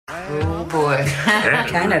or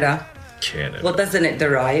Canada. Canada. Well, doesn't it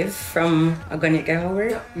derive from Agonyagawa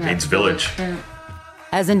word? It's village.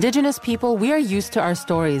 As Indigenous people, we are used to our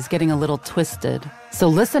stories getting a little twisted. So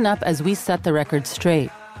listen up as we set the record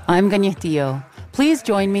straight. I'm Ganyetio. Please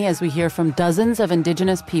join me as we hear from dozens of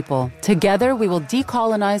Indigenous people. Together, we will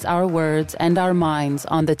decolonize our words and our minds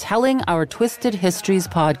on the Telling Our Twisted Histories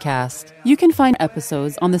podcast. You can find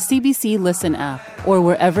episodes on the CBC Listen app or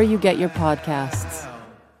wherever you get your podcasts.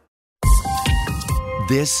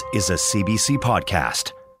 This is a CBC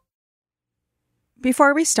podcast.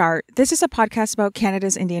 Before we start, this is a podcast about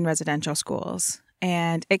Canada's Indian residential schools,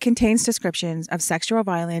 and it contains descriptions of sexual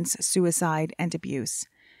violence, suicide, and abuse.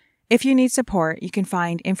 If you need support, you can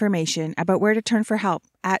find information about where to turn for help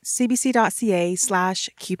at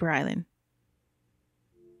cbc.ca/Kuper Island.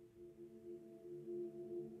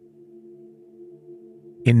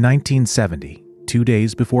 In 1970, 2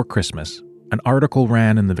 days before Christmas, an article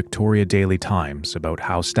ran in the Victoria Daily Times about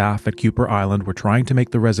how staff at Kuper Island were trying to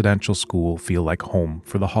make the residential school feel like home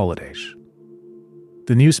for the holidays.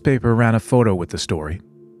 The newspaper ran a photo with the story.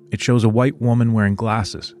 It shows a white woman wearing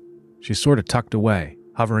glasses. She's sort of tucked away,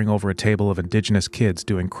 hovering over a table of Indigenous kids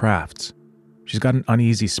doing crafts. She's got an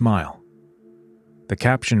uneasy smile. The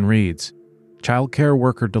caption reads, "Childcare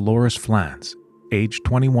worker Dolores Flans, age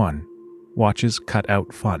 21, watches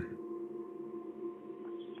cutout fun."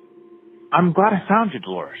 I'm glad I found you,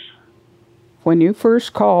 Dolores. When you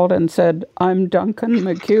first called and said, "I'm Duncan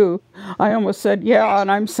McHugh," I almost said, "Yeah, and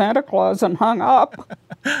I'm Santa Claus," and hung up.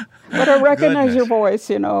 But I recognize your voice,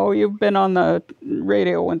 you know. You've been on the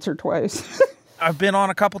radio once or twice. I've been on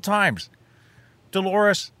a couple times.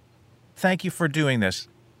 Dolores, thank you for doing this.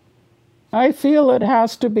 I feel it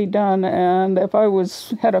has to be done, and if I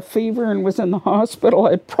had a fever and was in the hospital,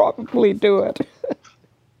 I'd probably do it.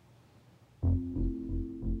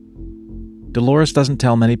 Dolores doesn't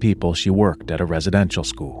tell many people she worked at a residential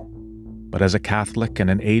school. But as a Catholic and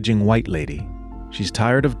an aging white lady, she's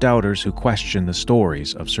tired of doubters who question the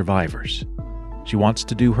stories of survivors. She wants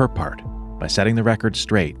to do her part by setting the record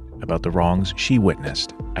straight about the wrongs she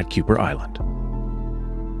witnessed at Kuper Island.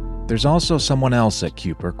 There's also someone else at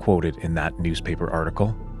Kuper quoted in that newspaper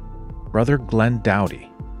article, Brother Glenn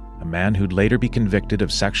Dowdy, a man who'd later be convicted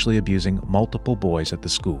of sexually abusing multiple boys at the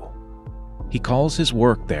school. He calls his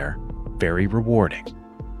work there very rewarding.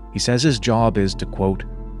 He says his job is to, quote,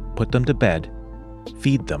 put them to bed,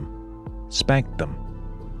 feed them, spank them,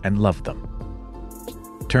 and love them.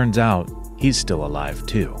 Turns out he's still alive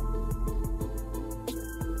too.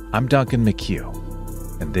 I'm Duncan McHugh,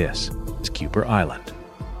 and this is Kuper Island.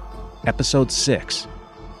 Episode 6,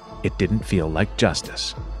 It Didn't Feel Like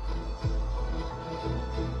Justice.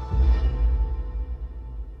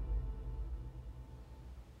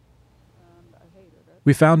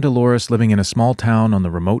 We found Dolores living in a small town on the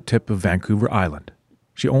remote tip of Vancouver Island.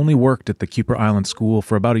 She only worked at the Kuper Island School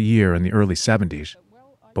for about a year in the early 70s,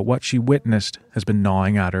 but what she witnessed has been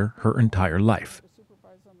gnawing at her entire life.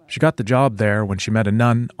 She got the job there when she met a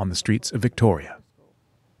nun on the streets of Victoria.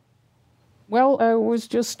 Well, I was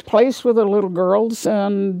just placed with the little girls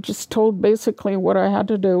and just told basically what I had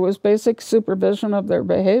to do was basic supervision of their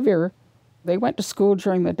behavior. They went to school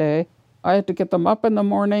during the day. I had to get them up in the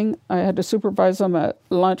morning. I had to supervise them at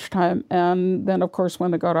lunchtime, and then, of course,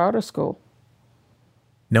 when they got out of school.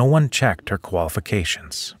 No one checked her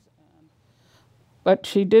qualifications. But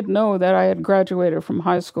she did know that I had graduated from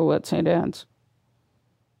high school at St. Anne's.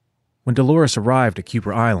 When Dolores arrived at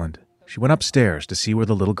Kuper Island, she went upstairs to see where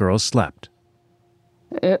the little girls slept.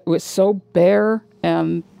 It was so bare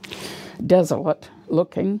and desolate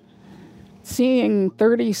looking. Seeing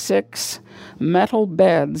 36 metal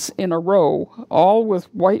beds in a row, all with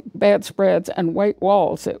white bedspreads and white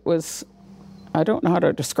walls, it was, I don't know how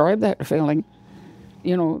to describe that feeling.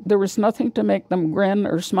 You know, there was nothing to make them grin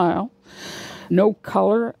or smile. No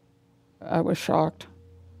color. I was shocked.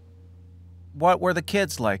 What were the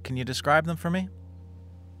kids like? Can you describe them for me?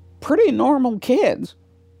 Pretty normal kids.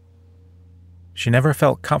 She never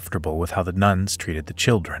felt comfortable with how the nuns treated the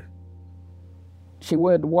children. She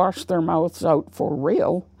would wash their mouths out for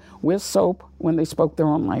real with soap when they spoke their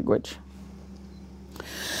own language.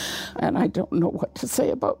 And I don't know what to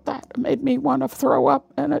say about that. It made me want to throw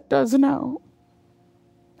up, and it does now.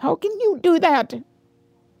 How can you do that?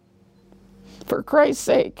 For Christ's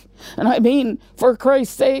sake. And I mean, for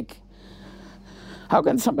Christ's sake. How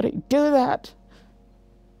can somebody do that?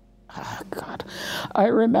 Oh, God. I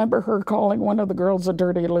remember her calling one of the girls a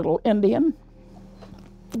dirty little Indian.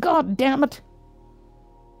 God damn it.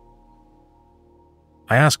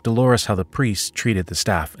 I asked Dolores how the priests treated the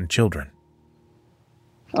staff and children.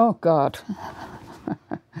 Oh, God.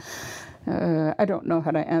 I don't know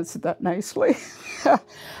how to answer that nicely.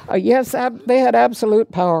 Yes, they had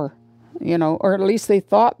absolute power, or at least they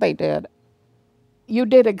thought they did. You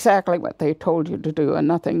did exactly what they told you to do, and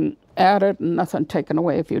nothing added and nothing taken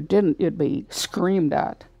away. If you didn't, you'd be screamed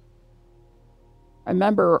at. I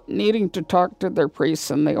remember needing to talk to their priests,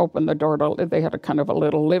 and they opened the door. They had a kind of a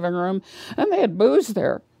little living room, and they had booze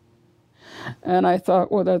there. And I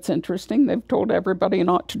thought, well, that's interesting. They've told everybody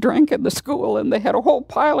not to drink in the school, and they had a whole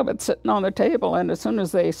pile of it sitting on the table. And as soon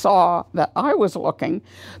as they saw that I was looking,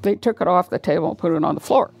 they took it off the table and put it on the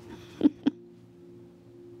floor.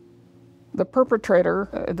 The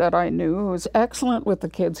perpetrator that I knew was excellent with the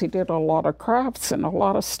kids. He did a lot of crafts and a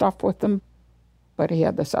lot of stuff with them. But he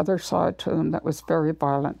had this other side to him that was very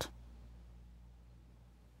violent.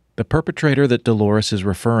 The perpetrator that Dolores is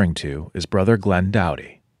referring to is Brother Glenn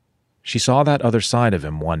Dowdy. She saw that other side of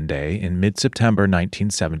him one day in mid-September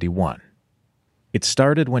 1971. It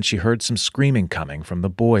started when she heard some screaming coming from the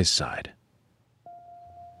boys' side.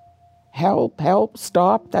 Help, help,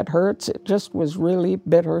 stop, that hurts. It just was really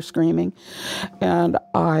bitter screaming. And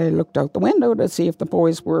I looked out the window to see if the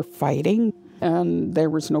boys were fighting, and there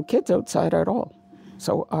was no kids outside at all.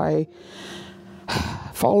 So I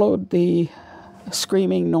followed the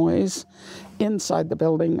screaming noise inside the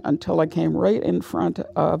building until I came right in front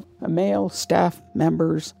of a male staff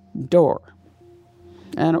member's door.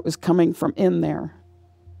 And it was coming from in there.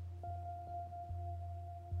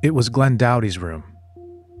 It was Glenn Dowdy's room.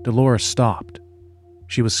 Dolores stopped.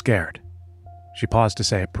 She was scared. She paused to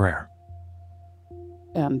say a prayer.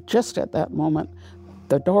 And just at that moment,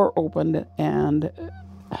 the door opened and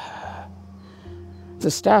the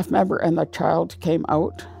staff member and the child came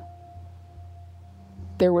out.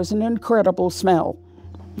 There was an incredible smell,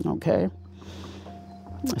 okay?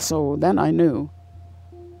 So then I knew.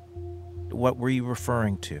 What were you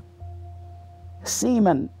referring to?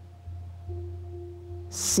 Semen.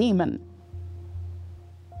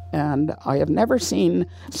 And I have never seen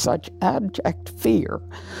such abject fear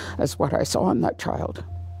as what I saw in that child.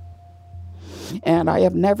 And I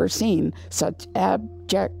have never seen such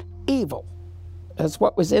abject evil as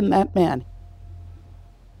what was in that man.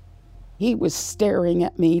 He was staring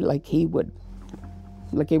at me like he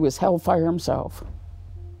was hellfire himself.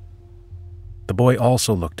 The boy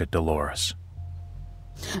also looked at Dolores.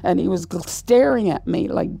 And he was staring at me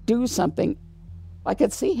like, do something. I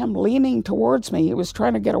could see him leaning towards me. He was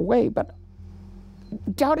trying to get away, but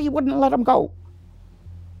Dowdy wouldn't let him go.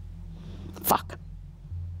 Fuck.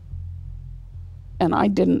 And I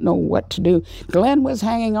didn't know what to do. Glenn was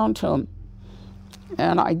hanging on to him.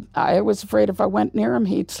 And I was afraid if I went near him,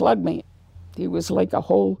 he'd slug me. He was like a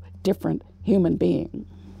whole different human being.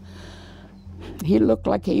 He looked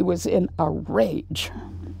like he was in a rage.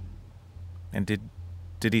 And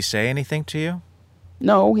did he say anything to you?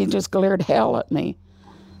 No, he just glared hell at me.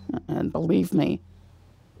 And believe me,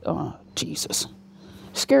 oh, Jesus,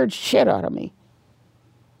 scared shit out of me.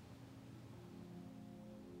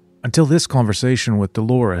 Until this conversation with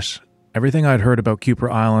Dolores, everything I'd heard about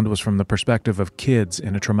Kuper Island was from the perspective of kids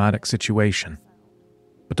in a traumatic situation.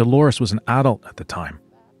 But Dolores was an adult at the time,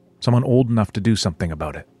 someone old enough to do something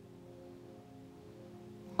about it.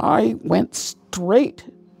 I went straight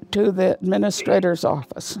to the administrator's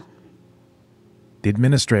office. The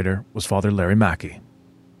administrator was Father Larry Mackey.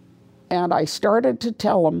 And I started to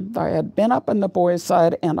tell him that I had been up on the boys'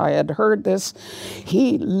 side and I had heard this.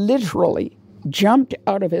 He literally jumped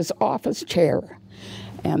out of his office chair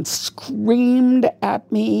and screamed at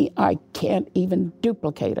me. I can't even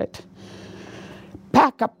duplicate it.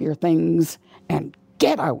 Pack up your things and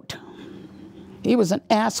get out. He was an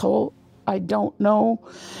asshole. I don't know.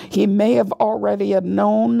 He may have already had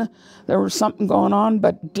known there was something going on,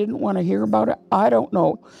 but didn't want to hear about it. I don't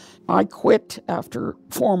know. I quit after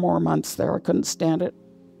 4 more months there. I couldn't stand it.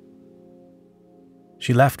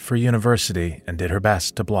 She left for university and did her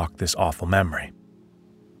best to block this awful memory.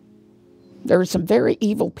 There are some very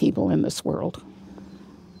evil people in this world.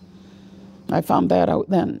 I found that out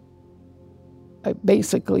then. I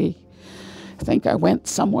basically think I went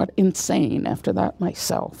somewhat insane after that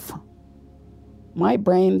myself. My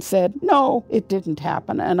brain said, no, it didn't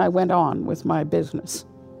happen, and I went on with my business.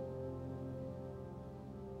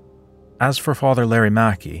 As for Father Larry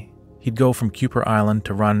Mackey, he'd go from Kuper Island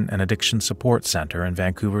to run an addiction support center in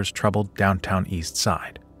Vancouver's troubled downtown east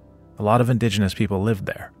side. A lot of Indigenous people lived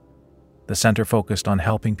there. The center focused on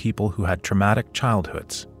helping people who had traumatic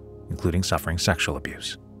childhoods, including suffering sexual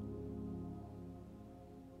abuse.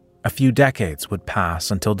 A few decades would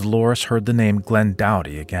pass until Dolores heard the name Glenn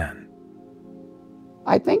Dowdy again.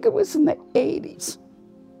 I think it was in the 80s.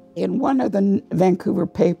 In one of the Vancouver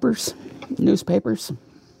newspapers,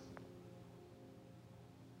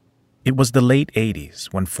 It was the late 80s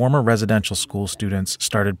when former residential school students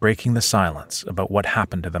started breaking the silence about what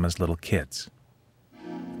happened to them as little kids.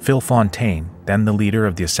 Phil Fontaine, then the leader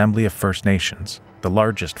of the Assembly of First Nations, the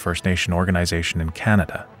largest First Nation organization in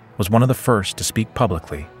Canada, was one of the first to speak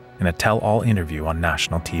publicly in a tell-all interview on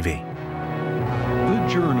national TV.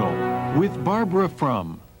 The Journal with Barbara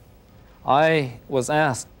Frum. I was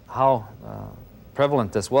asked how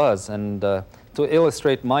prevalent this was, and to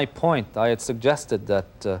illustrate my point, I had suggested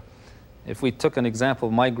that if we took an example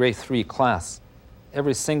of my grade 3 class,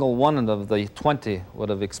 every single one of the 20 would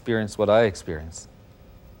have experienced what I experienced.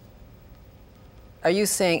 Are you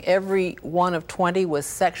saying every one of 20 was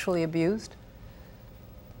sexually abused?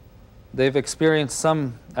 They've experienced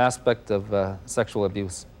some aspect of sexual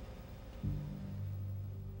abuse.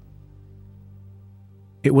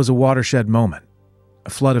 It was a watershed moment.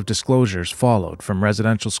 A flood of disclosures followed from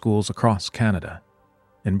residential schools across Canada.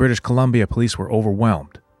 In British Columbia, police were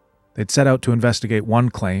overwhelmed. They'd set out to investigate one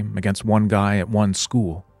claim against one guy at one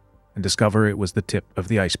school and discover it was the tip of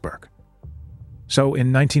the iceberg. So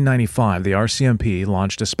in 1995, the RCMP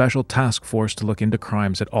launched a special task force to look into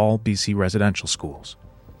crimes at all BC residential schools.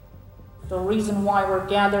 The reason why we're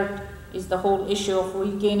gathered is the whole issue of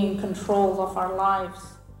regaining control of our lives.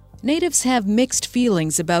 Natives have mixed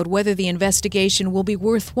feelings about whether the investigation will be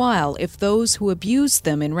worthwhile if those who abused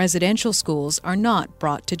them in residential schools are not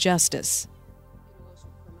brought to justice.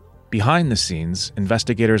 Behind the scenes,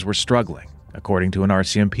 investigators were struggling, according to an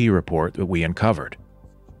RCMP report that we uncovered.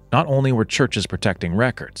 Not only were churches protecting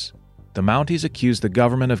records, the Mounties accused the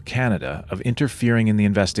Government of Canada of interfering in the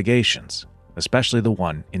investigations, especially the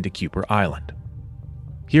one into Kuper Island.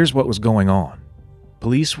 Here's what was going on.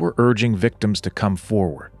 Police were urging victims to come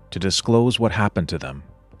forward, to disclose what happened to them,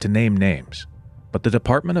 to name names. But the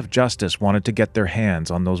Department of Justice wanted to get their hands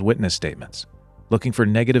on those witness statements, looking for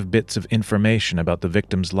negative bits of information about the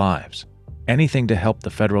victims' lives, anything to help the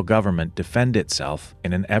federal government defend itself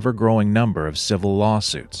in an ever-growing number of civil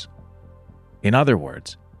lawsuits. In other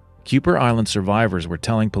words, Kuper Island survivors were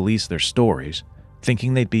telling police their stories,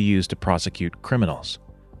 thinking they'd be used to prosecute criminals.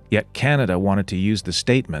 Yet Canada wanted to use the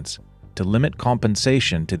statements to limit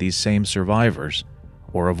compensation to these same survivors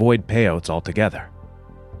or avoid payouts altogether.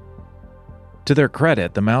 To their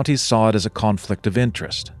credit, the Mounties saw it as a conflict of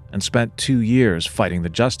interest and spent 2 years fighting the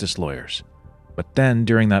justice lawyers. But then,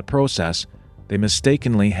 during that process, they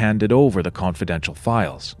mistakenly handed over the confidential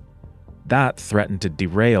files. That threatened to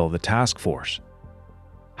derail the task force.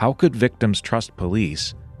 How could victims trust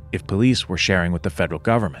police if police were sharing with the federal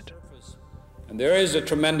government? And there is a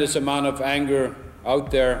tremendous amount of anger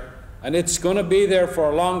out there, and it's going to be there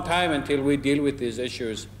for a long time until we deal with these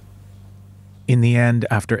issues. In the end,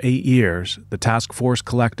 after 8 years, the task force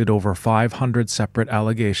collected over 500 separate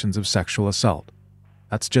allegations of sexual assault.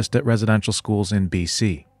 That's just at residential schools in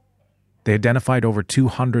BC. They identified over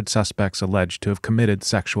 200 suspects alleged to have committed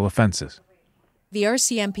sexual offenses. The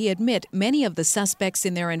RCMP admit many of the suspects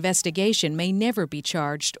in their investigation may never be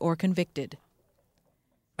charged or convicted.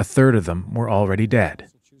 A third of them were already dead.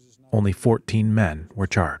 Only 14 men were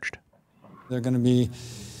charged. They're going to be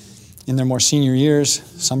in their more senior years.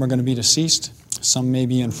 Some are going to be deceased. Some may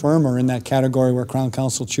be infirm or in that category where Crown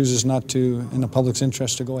Counsel chooses not to, in the public's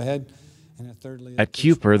interest, to go ahead. At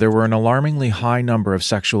Kuper, there were an alarmingly high number of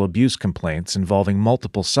sexual abuse complaints involving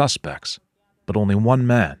multiple suspects, but only one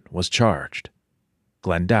man was charged,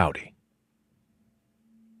 Glenn Doughty.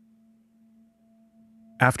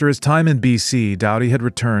 After his time in BC, Doughty had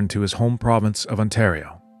returned to his home province of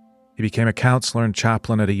Ontario. He became a counselor and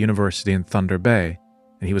chaplain at a university in Thunder Bay,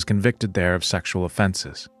 and he was convicted there of sexual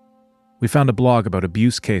offenses. We found a blog about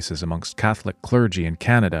abuse cases amongst Catholic clergy in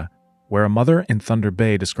Canada, where a mother in Thunder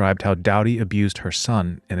Bay described how Doughty abused her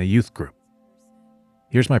son in a youth group.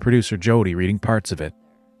 Here's my producer Jody reading parts of it,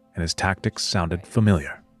 and his tactics sounded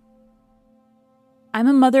familiar. I'm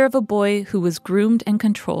a mother of a boy who was groomed and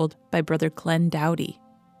controlled by Brother Glenn Doughty.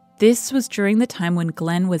 This was during the time when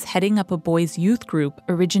Glenn was heading up a boys' youth group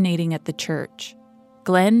originating at the church.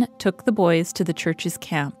 Glenn took the boys to the church's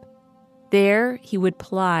camp. There, he would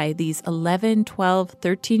ply these 11, 12,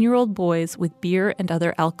 13-year-old boys with beer and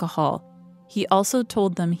other alcohol. He also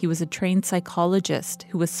told them he was a trained psychologist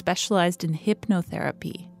who was specialized in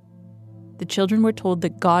hypnotherapy. The children were told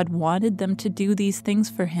that God wanted them to do these things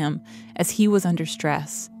for him as he was under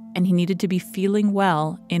stress, and he needed to be feeling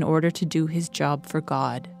well in order to do his job for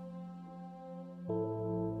God.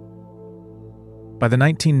 By the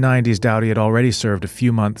 1990s, Doughty had already served a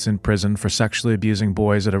few months in prison for sexually abusing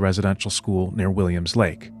boys at a residential school near Williams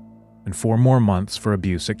Lake, and 4 more months for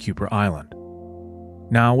abuse at Kuper Island.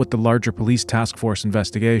 Now, with the larger police task force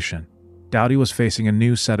investigation, Doughty was facing a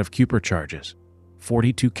new set of Kuper charges,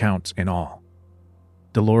 42 counts in all.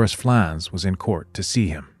 Dolores Flans was in court to see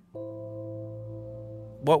him.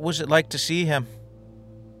 What was it like to see him?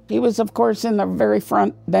 He was, of course, in the very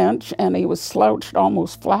front bench, and he was slouched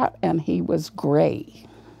almost flat, and he was gray.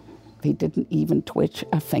 He didn't even twitch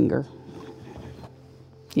a finger.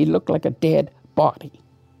 He looked like a dead body.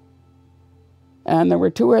 And there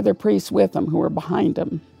were 2 other priests with him who were behind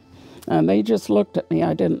him. And they just looked at me.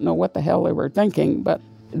 I didn't know what the hell they were thinking, but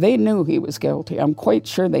they knew he was guilty. I'm quite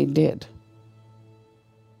sure they did.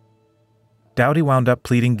 Doughty wound up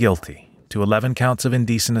pleading guilty to 11 counts of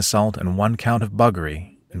indecent assault and 1 count of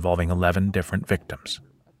buggery involving 11 different victims.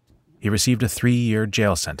 He received a 3-year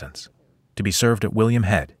jail sentence to be served at William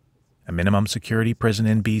Head, a minimum security prison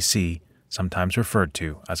in BC, sometimes referred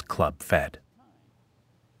to as Club Fed.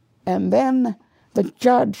 And then the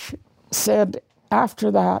judge said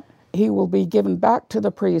after that, he will be given back to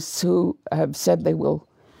the priests who have said they will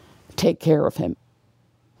take care of him.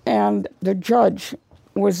 And the judge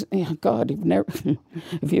was, God,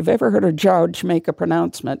 if you've ever heard a judge make a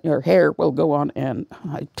pronouncement, your hair will go on end.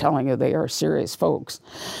 I'm telling you, they are serious folks.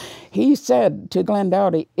 He said to Glenn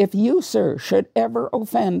Doughty, if you, sir, should ever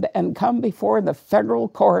offend and come before the federal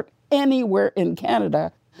court anywhere in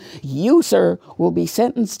Canada, you, sir, will be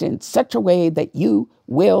sentenced in such a way that you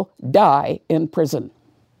will die in prison.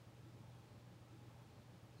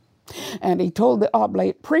 And he told the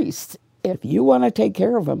oblate priests, if you want to take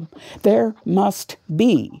care of him, there must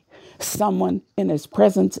be someone in his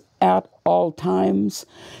presence at all times.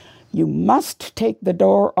 You must take the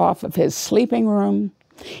door off of his sleeping room.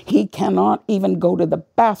 He cannot even go to the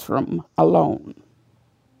bathroom alone.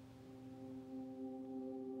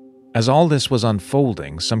 As all this was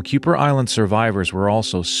unfolding, some Kuper Island survivors were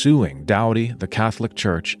also suing Doughty, the Catholic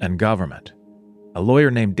Church, and government. A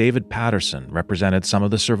lawyer named David Patterson represented some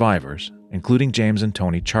of the survivors, including James and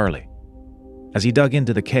Tony Charlie. As he dug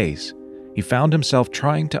into the case, he found himself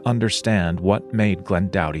trying to understand what made Glenn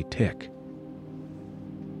Doughty tick.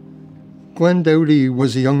 Glenn Doughty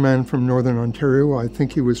was a young man from Northern Ontario. I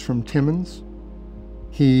think he was from Timmins.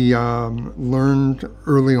 He learned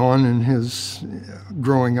early on in his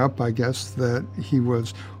growing up, I guess, that he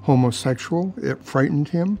was homosexual. It frightened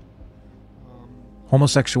him.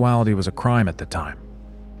 Homosexuality was a crime at the time.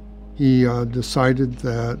 He decided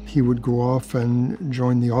that he would go off and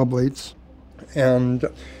join the Oblates. And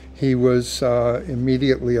he was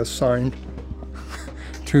immediately assigned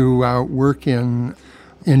to work in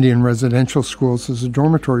Indian residential schools as a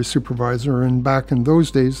dormitory supervisor. And back in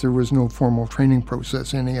those days, there was no formal training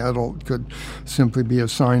process. Any adult could simply be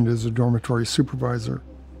assigned as a dormitory supervisor.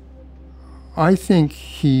 I think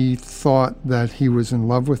he thought that he was in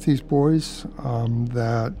love with these boys,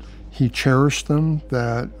 that he cherished them,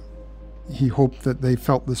 that he hoped that they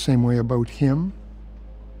felt the same way about him.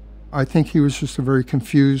 I think he was just a very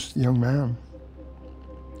confused young man.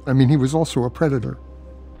 I mean, he was also a predator.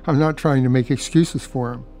 I'm not trying to make excuses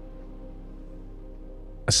for him.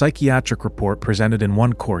 A psychiatric report presented in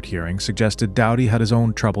one court hearing suggested Doughty had his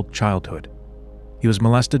own troubled childhood. He was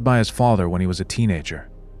molested by his father when he was a teenager.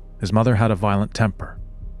 His mother had a violent temper.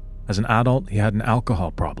 As an adult, he had an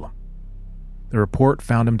alcohol problem. The report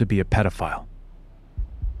found him to be a pedophile.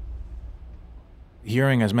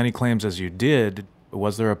 Hearing as many claims as you did,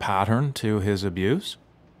 was there a pattern to his abuse?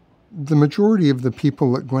 The majority of the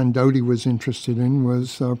people that Glenn Doughty was interested in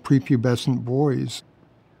was prepubescent boys.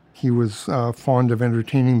 He was fond of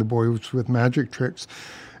entertaining the boys with magic tricks.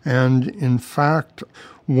 And in fact,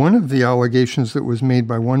 one of the allegations that was made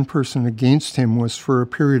by one person against him was for a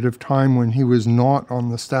period of time when he was not on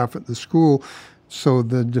the staff at the school. So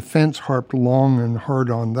the defense harped long and hard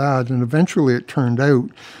on that. And eventually it turned out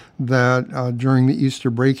that during the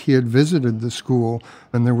Easter break he had visited the school,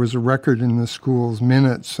 and there was a record in the school's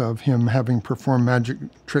minutes of him having performed magic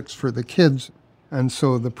tricks for the kids. And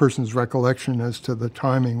so the person's recollection as to the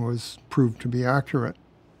timing was proved to be accurate.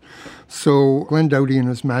 So Glenn Doughty and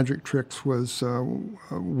his magic tricks was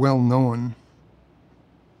well known.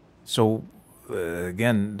 So,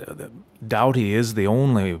 again, Doughty is the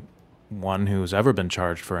only one who's ever been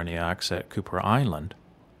charged for any acts at Kuper Island.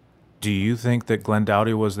 Do you think that Glenn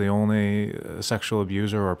Doughty was the only sexual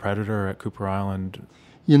abuser or predator at Kuper Island?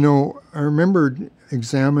 You know, I remember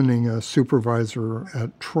examining a supervisor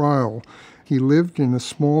at trial. He lived in a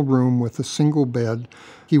small room with a single bed.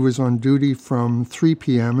 He was on duty from 3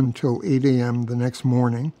 p.m. until 8 a.m. the next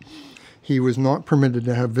morning. He was not permitted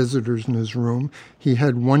to have visitors in his room. He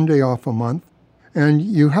had 1 day off a month. And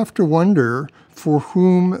you have to wonder for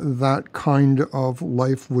whom that kind of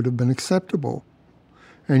life would have been acceptable.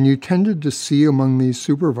 And you tended to see among these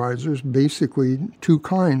supervisors basically two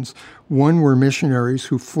kinds. One were missionaries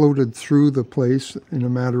who floated through the place in a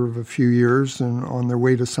matter of a few years and on their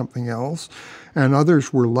way to something else. And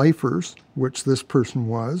others were lifers, which this person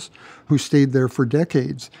was, who stayed there for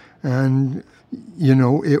decades. And, you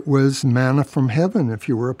know, it was manna from heaven if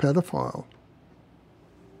you were a pedophile.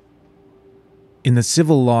 In the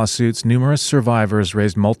civil lawsuits, numerous survivors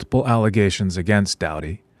raised multiple allegations against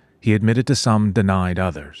Dowdy. He admitted to some, denied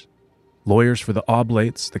others. Lawyers for the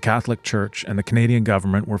Oblates, the Catholic Church, and the Canadian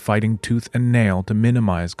government were fighting tooth and nail to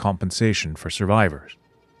minimize compensation for survivors.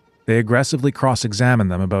 They aggressively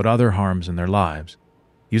cross-examined them about other harms in their lives,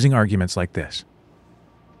 using arguments like this.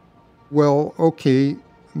 Well, okay,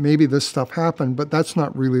 maybe this stuff happened, but that's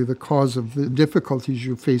not really the cause of the difficulties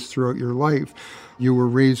you faced throughout your life. You were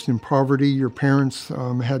raised in poverty. Your parents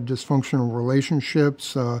had dysfunctional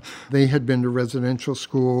relationships. They had been to residential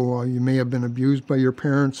school. You may have been abused by your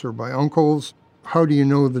parents or by uncles. How do you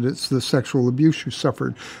know that it's the sexual abuse you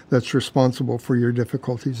suffered that's responsible for your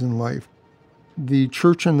difficulties in life? The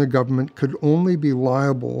church and the government could only be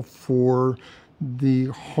liable for the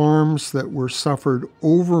harms that were suffered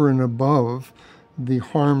over and above the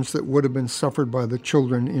harms that would have been suffered by the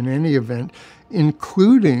children in any event,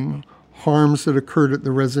 including harms that occurred at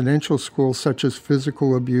the residential school, such as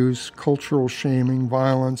physical abuse, cultural shaming,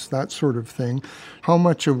 violence, that sort of thing. How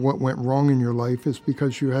much of what went wrong in your life is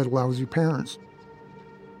because you had lousy parents?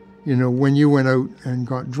 You know, when you went out and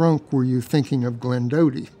got drunk, were you thinking of Glenn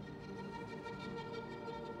Dowdy?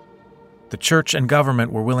 The church and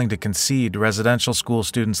government were willing to concede residential school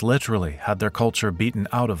students literally had their culture beaten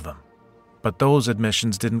out of them. But those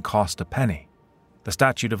admissions didn't cost a penny. The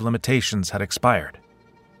statute of limitations had expired.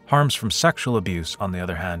 Harms from sexual abuse, on the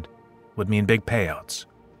other hand, would mean big payouts.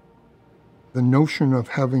 The notion of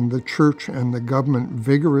having the church and the government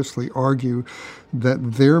vigorously argue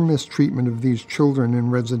that their mistreatment of these children in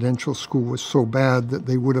residential school was so bad that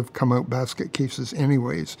they would have come out basket cases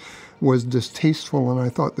anyways was distasteful, and I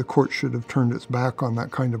thought the court should have turned its back on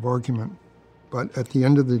that kind of argument. But at the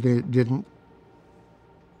end of the day, it didn't.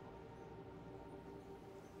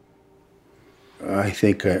 I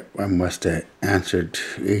think I must have answered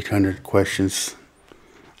 800 questions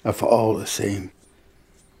of all the same.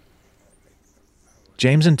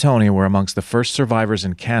 James and Tony were amongst the first survivors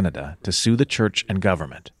in Canada to sue the church and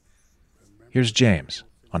government. Here's James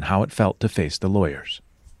on how it felt to face the lawyers.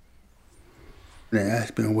 They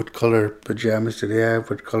asked me what color pajamas did he have,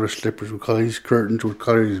 what color slippers, what color his curtains, what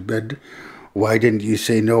color his bed. Why didn't you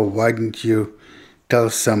say no? Why didn't you tell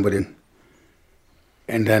somebody?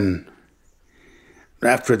 And then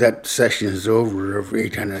after that session is over of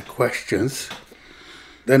 800 questions,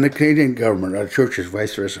 then the Canadian government, or the churches,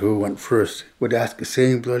 vice versa, who went first, would ask the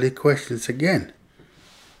same bloody questions again.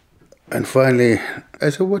 And finally, I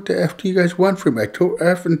said, what the F do you guys want from me? I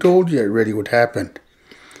haven't told you already what happened.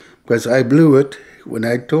 Because I blew it when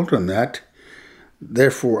I told them that.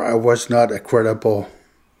 Therefore, I was not a credible,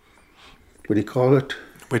 what do you call it?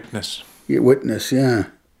 Witness. Yeah, witness, yeah.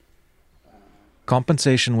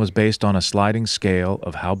 Compensation was based on a sliding scale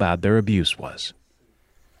of how bad their abuse was.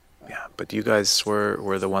 Yeah, but you guys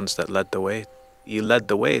were the ones that led the way. You led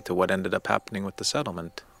the way to what ended up happening with the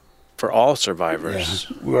settlement for all survivors.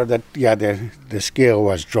 Yeah, well, the scale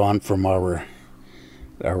was drawn from our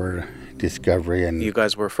discovery, and you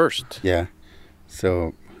guys were first. Yeah,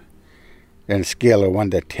 so on a scale of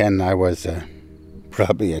 1 to 10, I was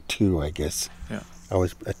probably a 2, I guess. Yeah, I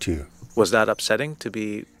was a 2. Was that upsetting to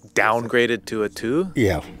be downgraded to a 2?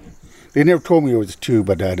 Yeah, they never told me it was a 2,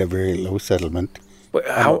 but I had a very low settlement. But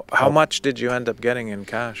how much did you end up getting in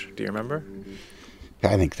cash? Do you remember?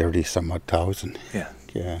 I think 30-some-odd thousand. Yeah.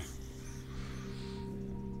 Yeah.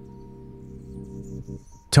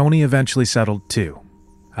 Tony eventually settled too.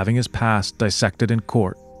 Having his past dissected in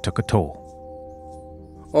court took a toll.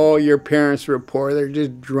 Oh, your parents were poor. They're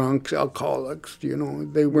just drunks, alcoholics, you know.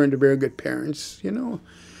 They weren't very good parents, you know.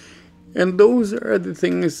 And those are the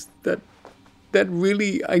things that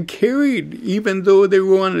really I carried, even though they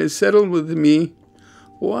wanted to settle with me.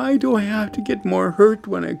 Why do I have to get more hurt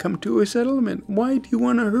when I come to a settlement? Why do you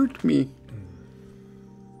want to hurt me?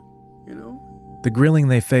 You know? The grilling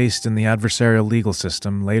they faced in the adversarial legal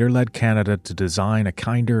system later led Canada to design a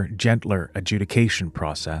kinder, gentler adjudication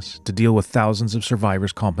process to deal with thousands of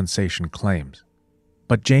survivors' compensation claims.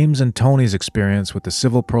 But James and Tony's experience with the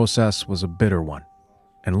civil process was a bitter one,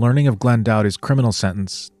 and learning of Glenn Dowdy's criminal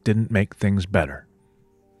sentence didn't make things better.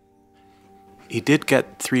 He did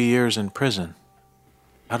get 3 years in prison.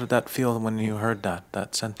 How did that feel when you heard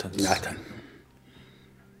that sentence?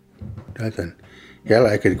 Nothing. Hell,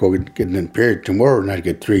 I could go get an impaired tomorrow and I'd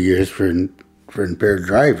get 3 years for for impaired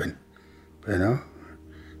driving,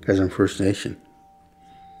 because I'm First Nation.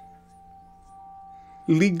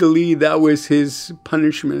 Legally, that was his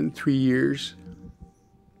punishment, 3 years.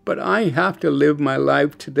 But I have to live my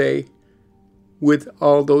life today with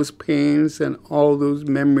all those pains and all those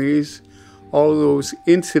memories, all those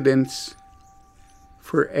incidents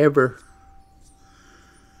forever.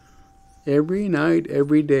 Every night,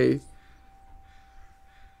 every day.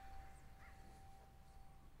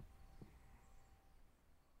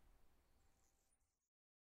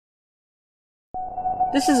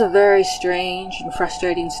 This is a very strange and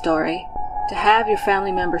frustrating story. To have your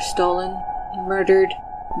family member stolen, murdered,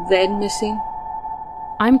 then missing.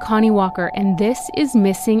 I'm Connie Walker, and this is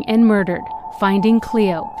Missing and Murdered, Finding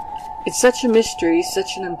Cleo. It's such a mystery,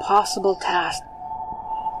 such an impossible task.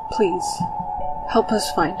 Please, help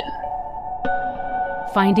us find her.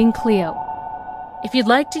 Finding Cleo. If you'd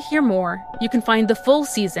like to hear more, you can find the full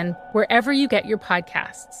season wherever you get your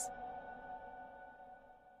podcasts.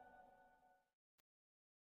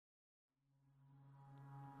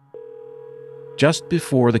 Just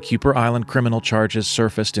before the Kuper Island criminal charges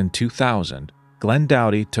surfaced in 2000, Glenn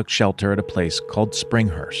Doughty took shelter at a place called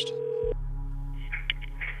Springhurst.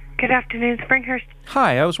 Good afternoon, Springhurst.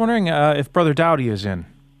 Hi, I was wondering if Brother Doughty is in.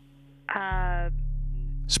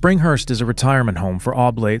 Springhurst is a retirement home for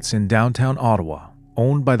Oblates in downtown Ottawa,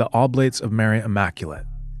 owned by the Oblates of Mary Immaculate,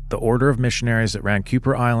 the order of missionaries that ran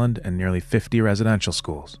Kuper Island and nearly 50 residential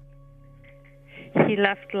schools. He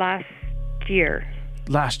left last year.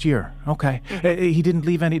 Last year, okay. He didn't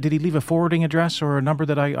leave any. Did he leave a forwarding address or a number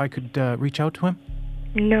that I could reach out to him?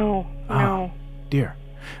 No. Dear,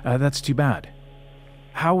 that's too bad.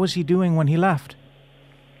 How was he doing when he left?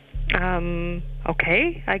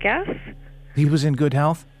 Okay, I guess. He was in good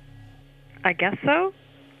health? I guess so.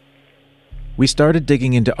 We started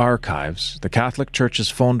digging into archives, the Catholic Church's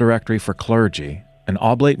phone directory for clergy, and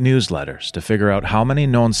Oblate newsletters to figure out how many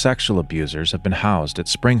known sexual abusers have been housed at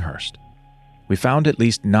Springhurst. We found at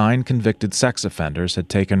least 9 convicted sex offenders had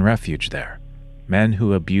taken refuge there, men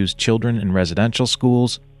who abused children in residential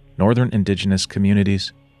schools, northern Indigenous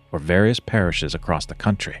communities, or various parishes across the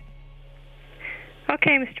country.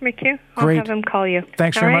 Okay, Mr. McHugh. Great. I'll have him call you.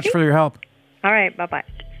 Thanks very much for your help. All right, bye-bye.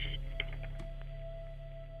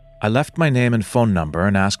 I left my name and phone number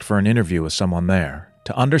and asked for an interview with someone there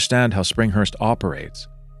to understand how Springhurst operates,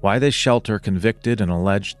 why they shelter convicted and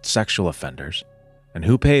alleged sexual offenders, and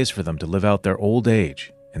who pays for them to live out their old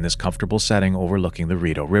age in this comfortable setting overlooking the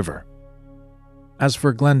Rideau River. As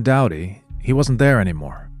for Glenn Doughty, he wasn't there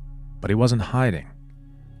anymore, but he wasn't hiding.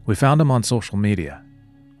 We found him on social media.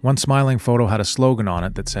 One smiling photo had a slogan on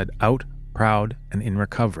it that said, "Out, Proud, and in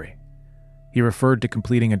Recovery." He referred to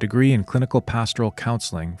completing a degree in clinical pastoral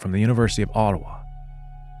counseling from the University of Ottawa.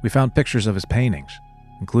 We found pictures of his paintings,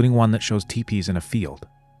 including one that shows teepees in a field.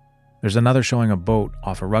 There's another showing a boat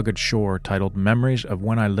off a rugged shore titled Memories of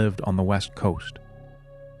When I Lived on the West Coast.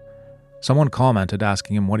 Someone commented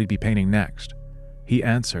asking him what he'd be painting next. He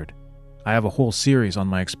answered, "I have a whole series on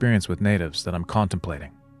my experience with natives that I'm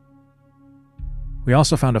contemplating." We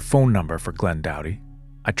also found a phone number for Glenn Doughty.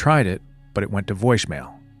 I tried it, but it went to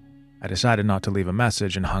voicemail. I decided not to leave a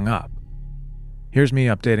message and hung up. Here's me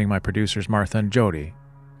updating my producers Martha and Jody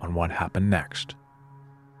on what happened next.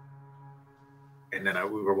 And then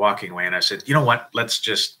we were walking away and I said, you know what, let's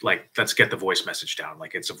get the voice message down.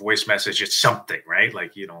 Like, it's a voice message, it's something, right?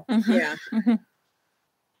 Like, Mm-hmm. Yeah. Mm-hmm.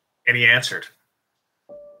 And he answered.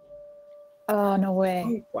 Oh, no way.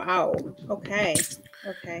 Oh, wow. Okay.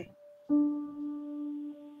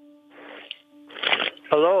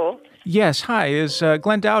 Hello? Yes, hi, is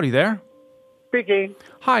Glenn Doughty there? Speaking.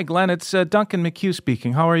 Hi, Glenn, it's Duncan McHugh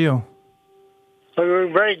speaking. How are you? Oh,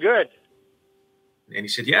 very good. And he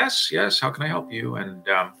said, yes, how can I help you? And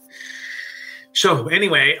so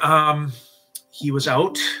anyway, he was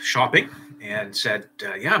out shopping and said,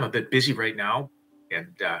 yeah, I'm a bit busy right now.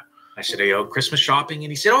 And I said, are you out Christmas shopping?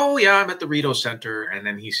 And he said, oh, yeah, I'm at the Rideau Center. And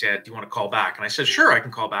then he said, do you want to call back? And I said, sure, I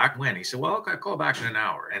can call back. When? He said, well, I'll call back in an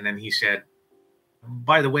hour. And then he said,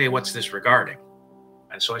 by the way, what's this regarding?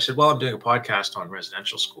 And so I said, well, I'm doing a podcast on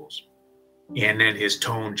residential schools. And then his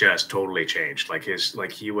tone just totally changed.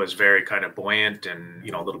 He was very kind of buoyant and,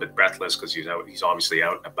 a little bit breathless because he's obviously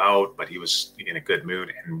out and about, but he was in a good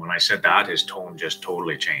mood. And when I said that, his tone just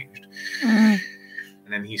totally changed. Mm-hmm.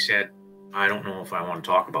 And then he said, I don't know if I want to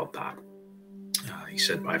talk about that. He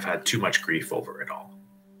said, I've had too much grief over it all.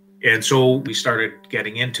 And so we started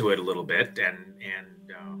getting into it a little bit.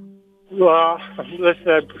 Well, listen,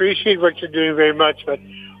 I appreciate what you're doing very much, but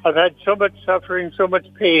I've had so much suffering, so much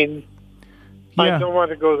pain. Yeah. I don't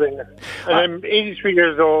want to go there. And I'm 83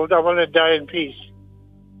 years old. I want to die in peace.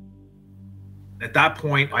 At that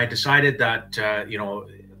point, I decided that,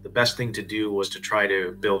 the best thing to do was to try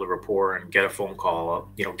to build a rapport and get a phone call,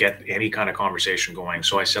 get any kind of conversation going.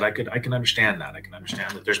 So I said, I can understand that. I can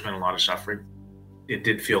understand that there's been a lot of suffering. It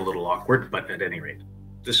did feel a little awkward, but at any rate,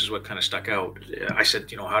 this is what kind of stuck out. I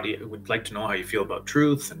said, would like to know how you feel about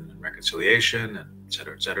truth and reconciliation and et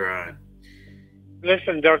cetera, et cetera. And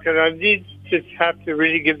listen, Duncan, I need to have to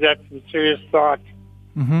really give that some serious thought.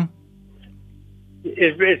 Mm-hmm.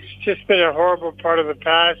 It's just been a horrible part of the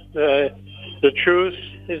past. The truth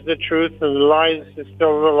is the truth, and the lies is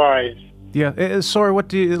still the lies. Yeah. Sorry,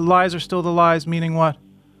 lies are still the lies, meaning what?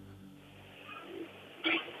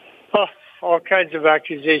 Oh, all kinds of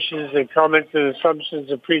accusations and comments and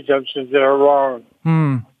assumptions and presumptions that are wrong.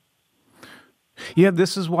 Yeah,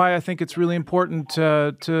 this is why I think it's really important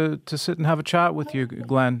to sit and have a chat with you,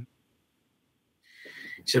 Glenn.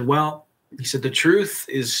 He said, the truth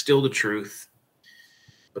is still the truth,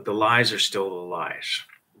 but the lies are still the lies.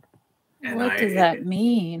 And what does that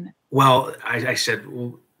mean? Well, I said,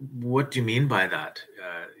 what do you mean by that?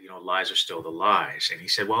 Lies are still the lies. And he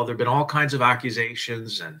said, well, there have been all kinds of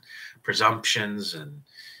accusations and presumptions, and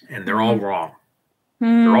they're all wrong.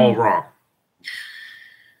 They're all wrong.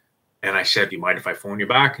 And I said, do you mind if I phone you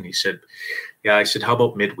back? And he said, yeah. I said, how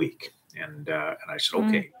about midweek? And I said,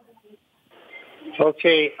 okay.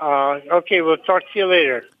 Okay, we'll talk to you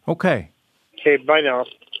later. Okay. Okay, bye now.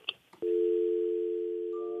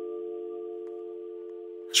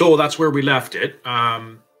 So that's where we left it.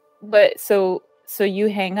 But so you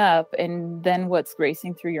hang up, and then what's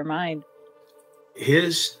racing through your mind?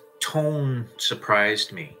 His tone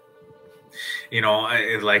surprised me. We've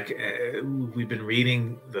been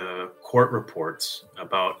reading the court reports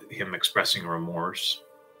about him expressing remorse,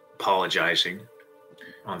 apologizing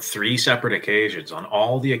on 3 separate occasions. On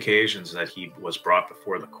all the occasions that he was brought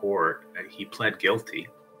before the court, he pled guilty.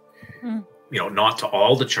 Not to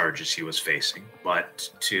all the charges he was facing, but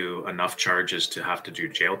to enough charges to have to do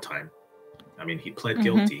jail time. I mean, he pled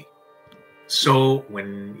guilty. So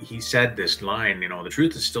when he said this line, the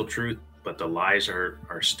truth is still truth, but the lies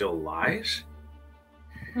are still lies.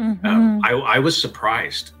 I was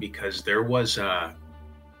surprised because there was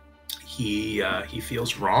he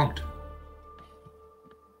feels wronged.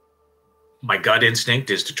 My gut instinct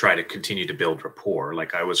is to try to continue to build rapport.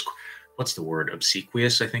 Like I was, what's the word?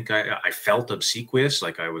 Obsequious. I think I felt obsequious.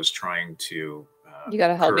 Like I was trying to. You got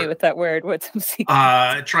to help me with that word. What's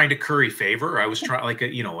obsequious? Trying to curry favor. I was trying,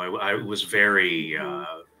 I was very,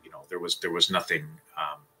 there was nothing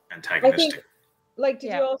antagonistic. Did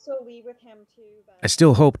you also leave with him too? I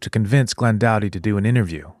still hoped to convince Glenn Doughty to do an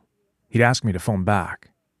interview. He'd asked me to phone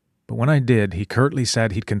back. But when I did, he curtly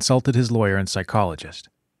said he'd consulted his lawyer and psychologist.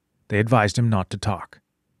 They advised him not to talk.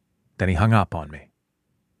 Then he hung up on me.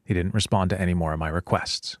 He didn't respond to any more of my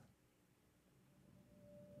requests.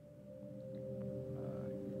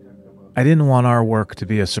 I didn't want our work to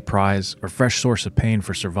be a surprise or fresh source of pain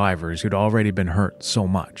for survivors who'd already been hurt so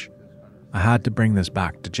much. I had to bring this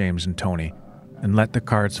back to James and Tony and let the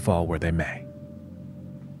cards fall where they may.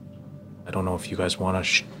 I don't know if you guys want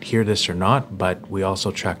to hear this or not, but we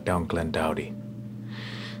also tracked down Glenn Doughty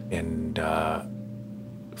and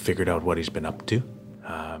figured out what he's been up to.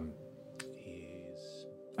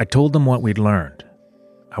 I told them what we'd learned.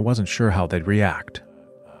 I wasn't sure how they'd react.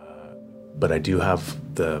 But I do have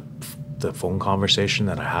the phone conversation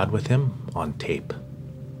that I had with him on tape,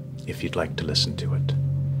 if you'd like to listen to it.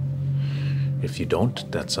 If you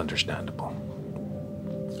don't, that's understandable.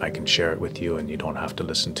 I can share it with you and you don't have to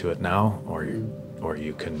listen to it now, or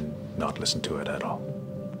you can not listen to it at all.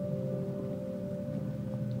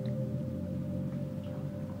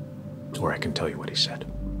 Or I can tell you what he said.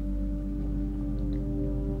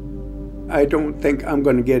 I don't think I'm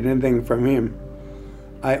going to get anything from him.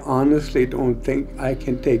 I honestly don't think I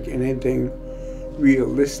can take anything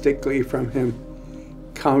realistically from him,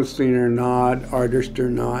 counseling or not, artist or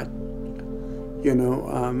not.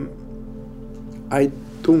 I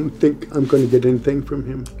don't think I'm going to get anything from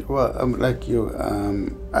him. Well, I'm like you.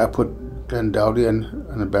 I put Glenn Doughty on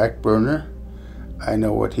the back burner. I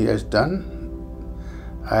know what he has done.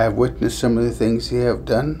 I have witnessed some of the things he have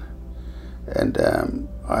done, and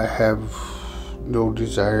I have no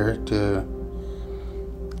desire to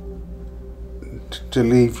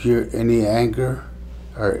leave here any anger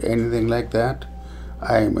or anything like that.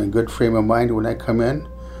 I am in good frame of mind when I come in.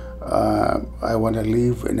 I want to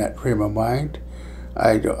leave in that frame of mind.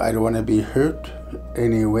 I don't want to be hurt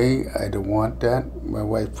anyway. I don't want that. My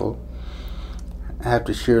wife will have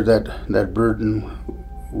to share that burden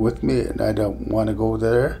with me, and I don't want to go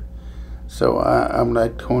there. So I'm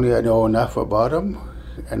like Tony, I know enough about him,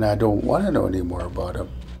 and I don't want to know any more about him.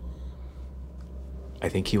 I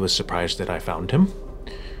think he was surprised that I found him.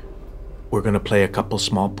 We're going to play a couple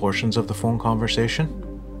small portions of the phone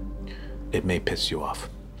conversation. It may piss you off.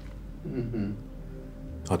 Mm-hmm.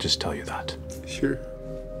 I'll just tell you that. Sure.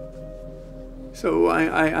 So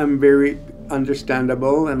I'm very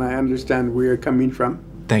understandable, and I understand where you're coming from.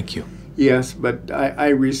 Thank you. Yes, but I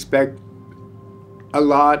respect a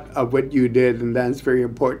lot of what you did, and that's very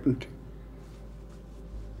important.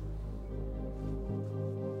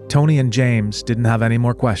 Tony and James didn't have any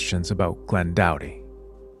more questions about Glenn Doughty,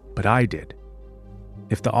 but I did.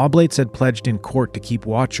 If the Oblates had pledged in court to keep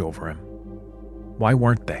watch over him, why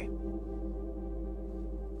weren't they?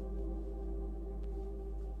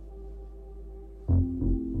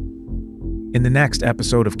 In the next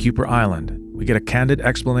episode of Kuper Island, we get a candid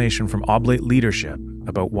explanation from Oblate leadership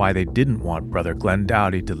about why they didn't want Brother Glenn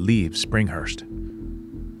Doughty to leave Springhurst.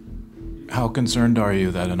 How concerned are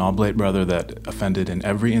you that an Oblate brother that offended in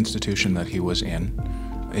every institution that he was in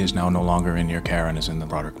is now no longer in your care and is in the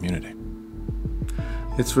broader community?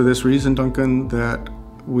 It's for this reason, Duncan, that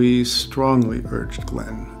we strongly urged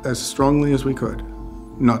Glenn, as strongly as we could,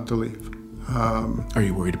 not to leave. Are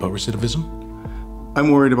you worried about recidivism?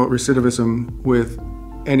 I'm worried about recidivism with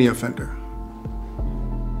any offender.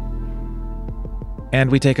 And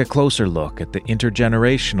we take a closer look at the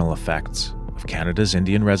intergenerational effects of Canada's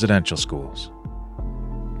Indian residential schools.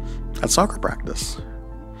 At soccer practice,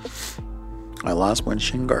 I lost one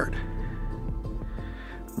shin guard.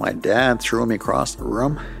 My dad threw me across the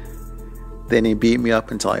room. Then he beat me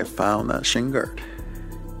up until I found that shin guard.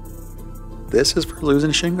 This is for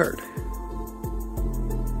losing shin guard.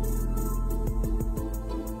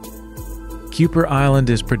 Kuper Island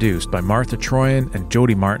is produced by Martha Troyan and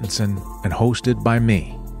Jody Martinson and hosted by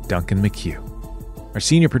me, Duncan McHugh. Our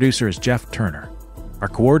senior producer is Jeff Turner. Our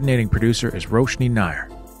coordinating producer is Roshni Nair.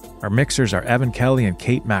 Our mixers are Evan Kelly and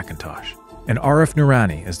Kate McIntosh. And Arif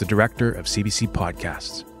Noorani is the director of CBC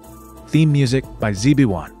Podcasts. Theme music by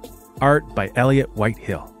ZB1. Art by Elliot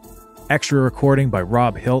Whitehill. Extra recording by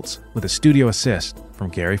Rob Hiltz with a studio assist from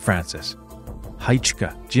Gary Francis.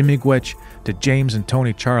 Haichka, Jimmy Gwich, to James and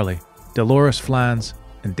Tony Charlie, Dolores Flans,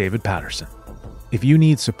 and David Patterson. If you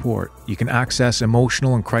need support, you can access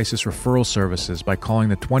emotional and crisis referral services by calling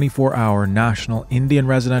the 24-hour National Indian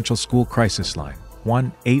Residential School Crisis Line,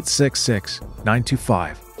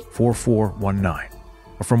 1-866-925-4419.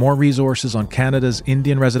 Or for more resources on Canada's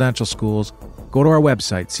Indian residential schools, go to our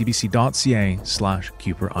website,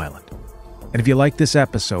 cbc.ca/Kuper Island. And if you like this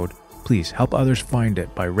episode, please help others find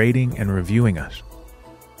it by rating and reviewing us.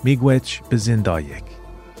 Miigwech Bazindayik.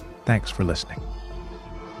 Thanks for listening.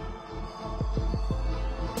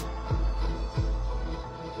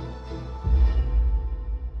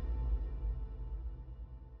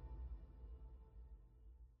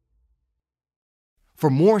 For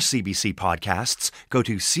more CBC podcasts, go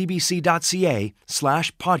to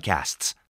cbc.ca/podcasts.